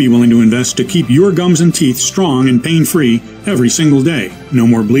would you be willing to invest to keep your gums and teeth strong and pain-free every single day? No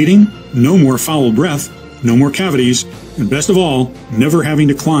more bleeding, no more foul breath, no more cavities, and best of all, never having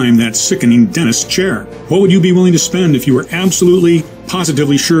to climb that sickening dentist chair. What would you be willing to spend if you were absolutely,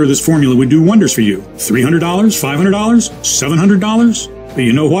 positively sure this formula would do wonders for you? $300? $500? $700? But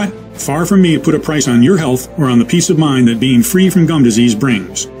you know what? Far from me to put a price on your health or on the peace of mind that being free from gum disease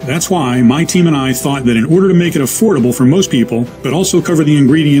brings. That's why my team and I thought that in order to make it affordable for most people, but also cover the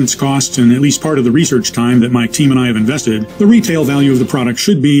ingredients, costs, and at least part of the research time that my team and I have invested, the retail value of the product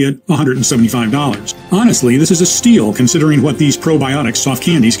should be at $175. Honestly, this is a steal considering what these probiotic soft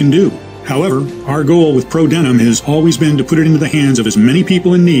candies can do. However, our goal with ProDentim has always been to put it into the hands of as many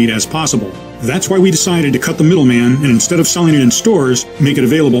people in need as possible. That's why we decided to cut the middleman and instead of selling it in stores, make it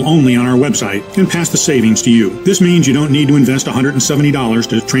available only on our website and pass the savings to you. This means you don't need to invest $170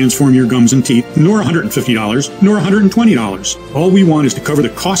 to transform your gums and teeth, nor $150, nor $120. All we want is to cover the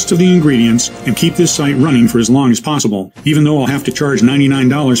costs of the ingredients and keep this site running for as long as possible. Even though I'll have to charge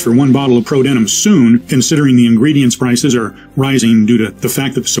 $99 for 1 bottle of ProDentim soon, considering the ingredients prices are rising due to the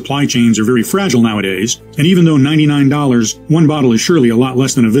fact that the supply chains are very fragile nowadays, and even though $99, 1 bottle is surely a lot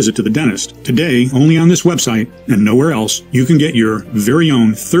less than a visit to the dentist. Today, only on this website and nowhere else, you can get your very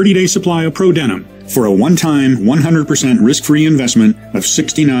own 30-day supply of ProDentim for a one-time, 100% risk-free investment of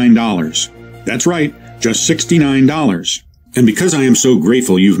 $69. That's right, just $69. And because I am so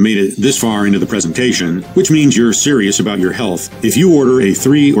grateful you've made it this far into the presentation, which means you're serious about your health, if you order a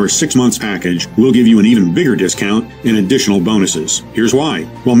 3 or 6 months package, we'll give you an even bigger discount and additional bonuses. Here's why.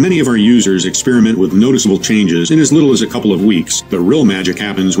 While many of our users experiment with noticeable changes in as little as a couple of weeks, the real magic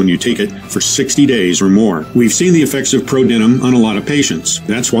happens when you take it for 60 days or more. We've seen the effects of ProDentim on a lot of patients.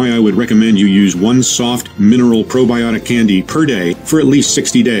 That's why I would recommend you use 1 soft mineral probiotic candy per day for at least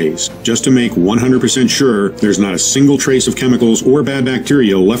 60 days, just to make 100% sure there's not a single trace of chemicals or bad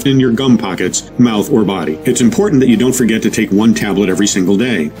bacteria left in your gum pockets, mouth, or body. It's important that you don't forget to take 1 tablet every single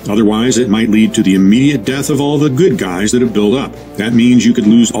day. Otherwise, it might lead to the immediate death of all the good guys that have built up. That means you could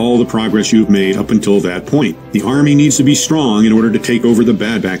lose all the progress you've made up until that point. The army needs to be strong in order to take over the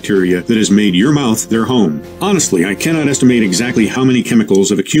bad bacteria that has made your mouth their home. Honestly, I cannot estimate exactly how many chemicals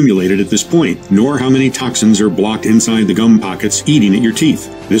have accumulated at this point, nor how many toxins are blocked inside the gum pockets eating at your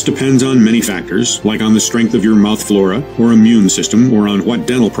teeth. This depends on many factors, like on the strength of your mouth flora or immune system, or on what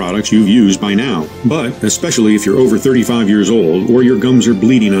dental products you've used by now. But, especially if you're over 35 years old or your gums are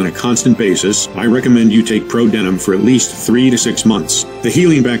bleeding on a constant basis, I recommend you take ProDentim for at least 3 to 6 months. The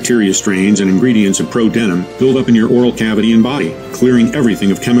healing bacteria strains and ingredients of ProDentim build up in your oral cavity and body, clearing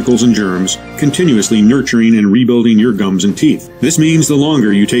everything of chemicals and germs, continuously nurturing and rebuilding your gums and teeth. This means the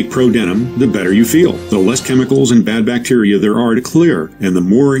longer you take ProDentim, the better you feel, the less chemicals and bad bacteria there are to clear, and the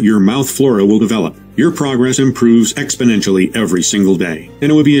more your mouth flora will develop. Your progress improves exponentially every single day.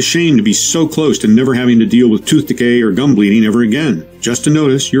 And it would be a shame to be so close to never having to deal with tooth decay or gum bleeding ever again, just to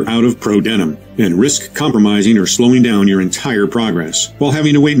notice you're out of ProDentim, and risk compromising or slowing down your entire progress, while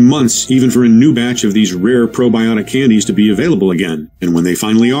having to wait months even for a new batch of these rare probiotic candies to be available again. And when they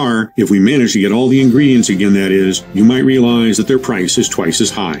finally are, if we manage to get all the ingredients again, that is, you might realize that their price is twice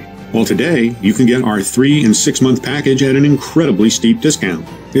as high. Well, today, you can get our 3 and 6 month package at an incredibly steep discount.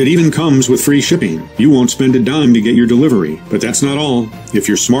 It even comes with free shipping. You won't spend a dime to get your delivery. But that's not all. If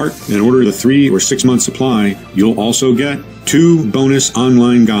you're smart and order the 3 or 6 month supply, you'll also get 2 bonus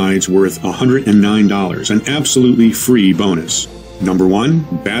online guides worth $109, an absolutely free bonus. Number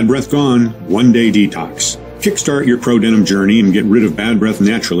 1, Bad Breath Gone, 1-day detox. Kickstart your ProDentim journey and get rid of bad breath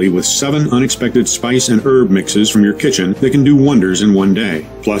naturally with 7 unexpected spice and herb mixes from your kitchen that can do wonders in 1 day.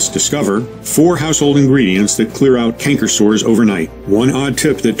 Plus, discover 4 household ingredients that clear out canker sores overnight. 1 odd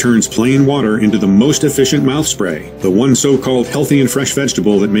tip that turns plain water into the most efficient mouth spray. The 1 so-called healthy and fresh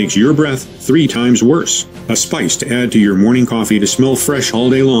vegetable that makes your breath 3 times worse. A spice to add to your morning coffee to smell fresh all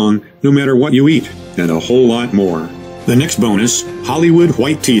day long, no matter what you eat. And a whole lot more. The next bonus, Hollywood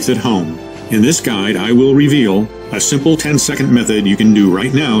White Teeth at Home. In this guide, I will reveal a simple 10-second method you can do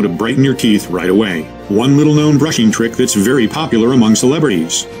right now to brighten your teeth right away. 1 little-known brushing trick that's very popular among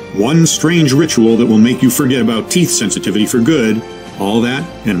celebrities. 1 strange ritual that will make you forget about teeth sensitivity for good. All that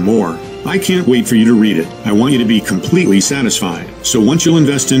and more. I can't wait for you to read it. I want you to be completely satisfied. So once you'll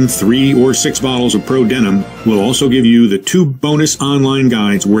invest in 3 or 6 bottles of ProDentim, we'll also give you the 2 bonus online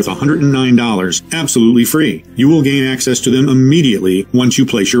guides worth $109 absolutely free. You will gain access to them immediately once you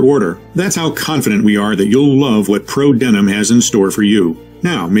place your order. That's how confident we are that you'll love what ProDentim has in store for you.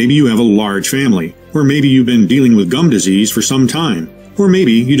 Now, maybe you have a large family, or maybe you've been dealing with gum disease for some time. Or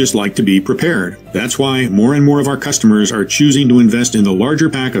maybe you just like to be prepared. That's why more and more of our customers are choosing to invest in the larger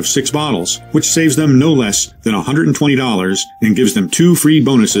pack of 6 bottles, which saves them no less than $120 and gives them 2 free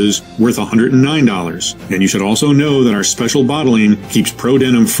bonuses worth $109. And you should also know that our special bottling keeps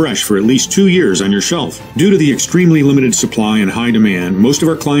ProDentim fresh for at least 2 years on your shelf. Due to the extremely limited supply and high demand, most of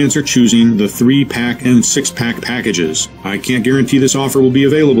our clients are choosing the 3-pack and 6-pack packages. I can't guarantee this offer will be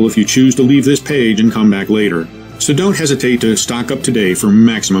available if you choose to leave this page and come back later. So don't hesitate to stock up today for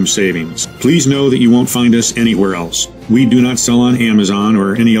maximum savings. Please know that you won't find us anywhere else. We do not sell on Amazon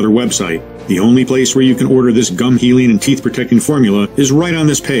or any other website. The only place where you can order this gum healing and teeth protecting formula is right on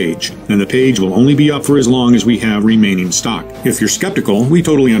this page, and the page will only be up for as long as we have remaining stock. If you're skeptical, we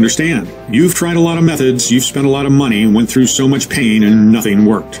totally understand. You've tried a lot of methods, you've spent a lot of money, went through so much pain, and nothing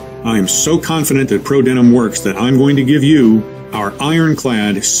worked. I am so confident that ProDentim works that I'm going to give you our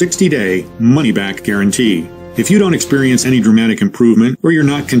ironclad 60-day money-back guarantee. If you don't experience any dramatic improvement or you're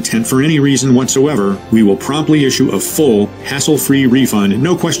not content for any reason whatsoever, we will promptly issue a full, hassle-free refund,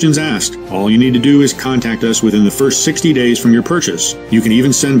 no questions asked. All you need to do is contact us within the first 60 days from your purchase. You can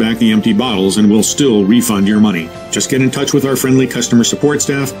even send back the empty bottles and we'll still refund your money. Just get in touch with our friendly customer support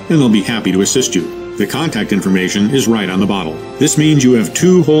staff and they'll be happy to assist you. The contact information is right on the bottle. This means you have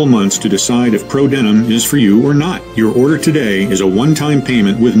 2 whole months to decide if ProDentim is for you or not. Your order today is a one-time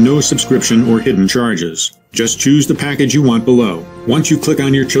payment with no subscription or hidden charges. Just choose the package you want below. Once you click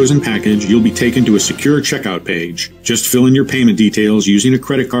on your chosen package, you'll be taken to a secure checkout page. Just fill in your payment details using a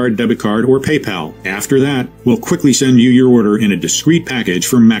credit card, debit card, or PayPal. After that, we'll quickly send you your order in a discreet package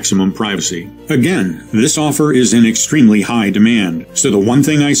for maximum privacy. Again, this offer is in extremely high demand, so the one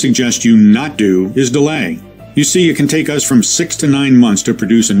thing I suggest you not do is delay. You see, it can take us from 6 to 9 months to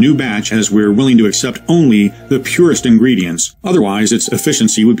produce a new batch as we're willing to accept only the purest ingredients. Otherwise, its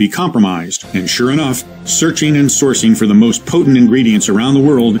efficiency would be compromised. And sure enough, searching and sourcing for the most potent ingredients around the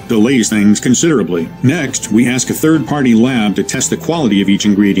world delays things considerably. Next, we ask a third-party lab to test the quality of each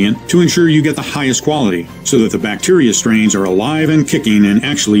ingredient to ensure you get the highest quality, so that the bacteria strains are alive and kicking and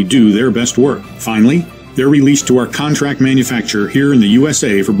actually do their best work. Finally, they're released to our contract manufacturer here in the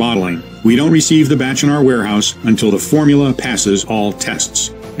USA for bottling. We don't receive the batch in our warehouse until the formula passes all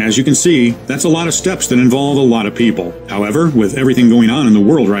tests. As you can see, that's a lot of steps that involve a lot of people. However, with everything going on in the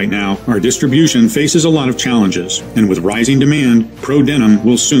world right now, our distribution faces a lot of challenges, and with rising demand, ProDentim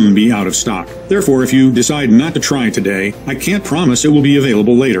will soon be out of stock. Therefore, if you decide not to try it today, I can't promise it will be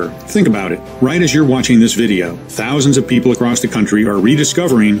available later. Think about it. Right as you're watching this video, thousands of people across the country are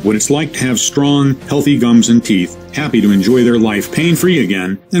rediscovering what it's like to have strong, healthy gums and teeth, happy to enjoy their life pain-free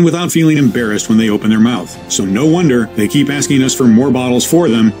again, and without feeling embarrassed when they open their mouth. So no wonder they keep asking us for more bottles for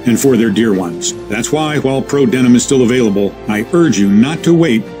them and for their dear ones. That's why, while ProDentim is still available, I urge you not to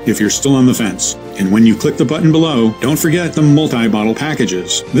wait if you're still on the fence. And when you click the button below, don't forget the multi-bottle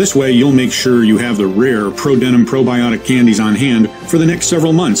packages. This way you'll make sure you have the rare ProDentim probiotic candies on hand for the next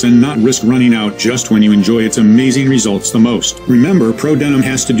several months and not risk running out just when you enjoy its amazing results the most. Remember, ProDentim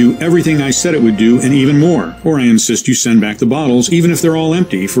has to do everything I said it would do and even more, or I insist you send back the bottles even if they're all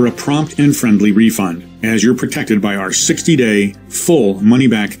empty for a prompt and friendly refund, as you're protected by our 60-day full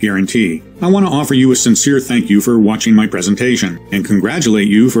money-back guarantee. I want to offer you a sincere thank you for watching my presentation and congratulate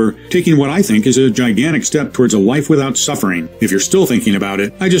you for taking what I think is a gigantic step towards a life without suffering. If you're still thinking about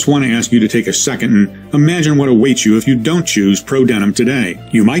it, I just want to ask you to take a second and imagine what awaits you if you don't choose ProDentim today.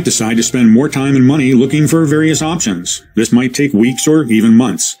 You might decide to spend more time and money looking for various options. This might take weeks or even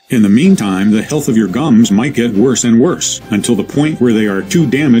months. In the meantime, the health of your gums might get worse and worse until the point where they are too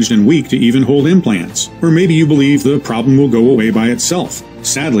damaged and weak to even hold implants. Or maybe you believe the problem will go away by itself.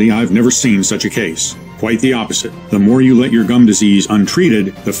 Sadly, I've never seen such a case. Quite the opposite. The more you let your gum disease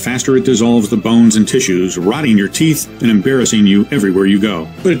untreated, the faster it dissolves the bones and tissues, rotting your teeth and embarrassing you everywhere you go.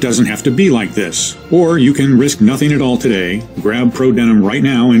 But it doesn't have to be like this. Or you can risk nothing at all today, grab ProDentim right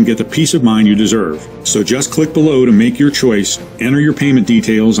now and get the peace of mind you deserve. So just click below to make your choice, enter your payment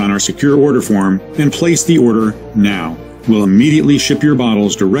details on our secure order form, and place the order now. We'll immediately ship your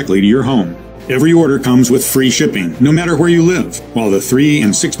bottles directly to your home. Every order comes with free shipping, no matter where you live, while the 3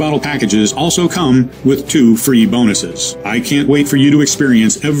 and 6 bottle packages also come with 2 free bonuses. I can't wait for you to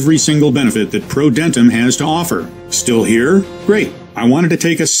experience every single benefit that ProDentim has to offer. Still here? Great. I wanted to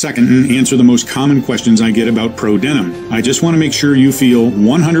take a second and answer the most common questions I get about ProDentim. I just want to make sure you feel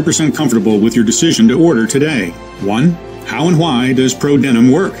 100% comfortable with your decision to order today. 1. How and why does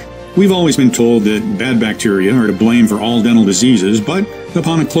ProDentim work? We've always been told that bad bacteria are to blame for all dental diseases, but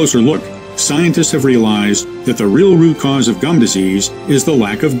upon a closer look, scientists have realized that the real root cause of gum disease is the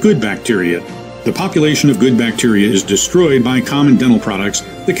lack of good bacteria. The population of good bacteria is destroyed by common dental products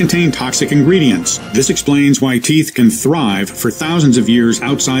that contain toxic ingredients. This explains why teeth can thrive for thousands of years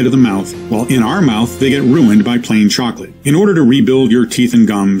outside of the mouth, while in our mouth they get ruined by plain chocolate. In order to rebuild your teeth and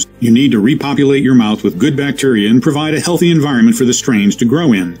gums, you need to repopulate your mouth with good bacteria and provide a healthy environment for the strains to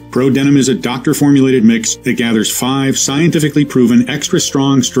grow in. ProDentim is a doctor-formulated mix that gathers 5 scientifically proven extra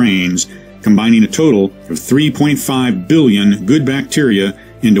strong strains, combining a total of 3.5 billion good bacteria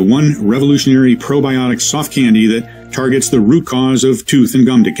into one revolutionary probiotic soft candy that targets the root cause of tooth and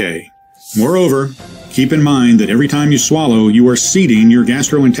gum decay. Moreover, keep in mind that every time you swallow, you are seeding your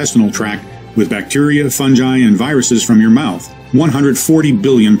gastrointestinal tract with bacteria, fungi, and viruses from your mouth. 140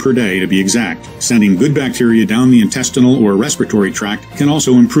 billion per day to be exact. Sending good bacteria down the intestinal or respiratory tract can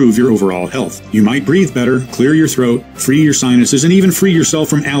also improve your overall health. You might breathe better, clear your throat, free your sinuses, and even free yourself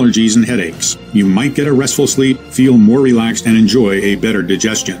from allergies and headaches. You might get a restful sleep, feel more relaxed, and enjoy a better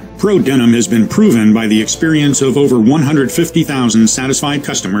digestion. ProDentim has been proven by the experience of over 150,000 satisfied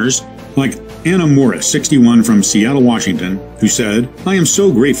customers, like Anna Morris, 61 from Seattle, Washington, who said, "I am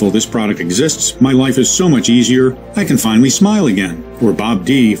so grateful this product exists. My life is so much easier. I can finally smile again." Or Bob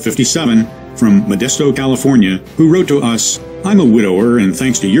D., 57, from Modesto, California, who wrote to us, "I'm a widower, and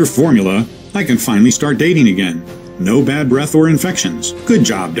thanks to your formula, I can finally start dating again. No bad breath or infections. Good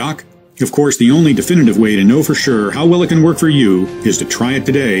job, Doc." Of course, the only definitive way to know for sure how well it can work for you is to try it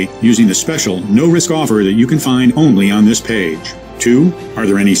today using the special no-risk offer that you can find only on this page. 2. Are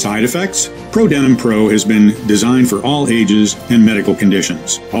there any side effects? ProDentim Pro has been designed for all ages and medical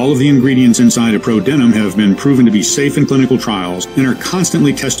conditions. All of the ingredients inside of ProDentim have been proven to be safe in clinical trials and are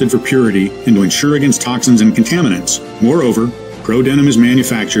constantly tested for purity and to ensure against toxins and contaminants. Moreover, ProDentim is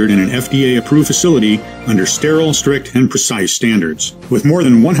manufactured in an FDA-approved facility under sterile, strict, and precise standards. With more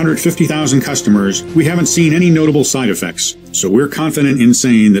than 150,000 customers, we haven't seen any notable side effects, so we're confident in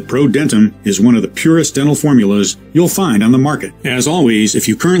saying that ProDentim is one of the purest dental formulas you'll find on the market. As always, if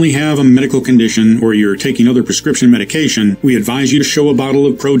you currently have a medical condition or you're taking other prescription medication, we advise you to show a bottle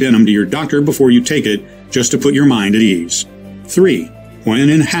of ProDentim to your doctor before you take it, just to put your mind at ease. 3.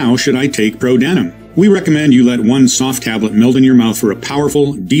 When and how should I take ProDentim? We recommend you let one soft tablet melt in your mouth for a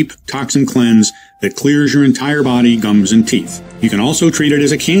powerful, deep toxin cleanse that clears your entire body, gums, and teeth. You can also treat it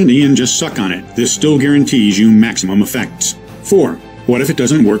as a candy and just suck on it. This still guarantees you maximum effects. 4. What if it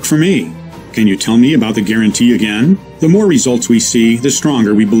doesn't work for me? Can you tell me about the guarantee again? The more results we see, the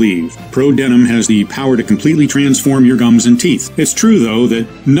stronger we believe. ProDentim has the power to completely transform your gums and teeth. It's true, though,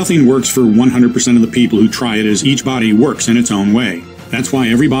 that nothing works for 100% of the people who try it, as each body works in its own way. That's why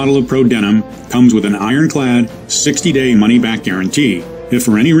every bottle of ProDentim comes with an ironclad 60-day money-back guarantee. If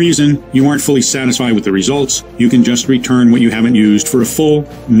for any reason you aren't fully satisfied with the results, you can just return what you haven't used for a full,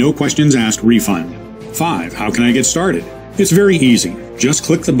 no-questions-asked refund. 5. How can I get started? It's very easy. Just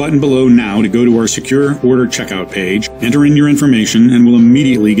click the button below now to go to our secure order checkout page, enter in your information, and we'll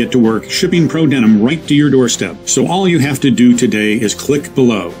immediately get to work shipping ProDentim right to your doorstep. So all you have to do today is click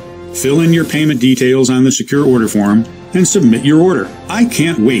below, fill in your payment details on the secure order form, and submit your order. I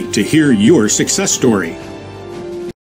can't wait to hear your success story.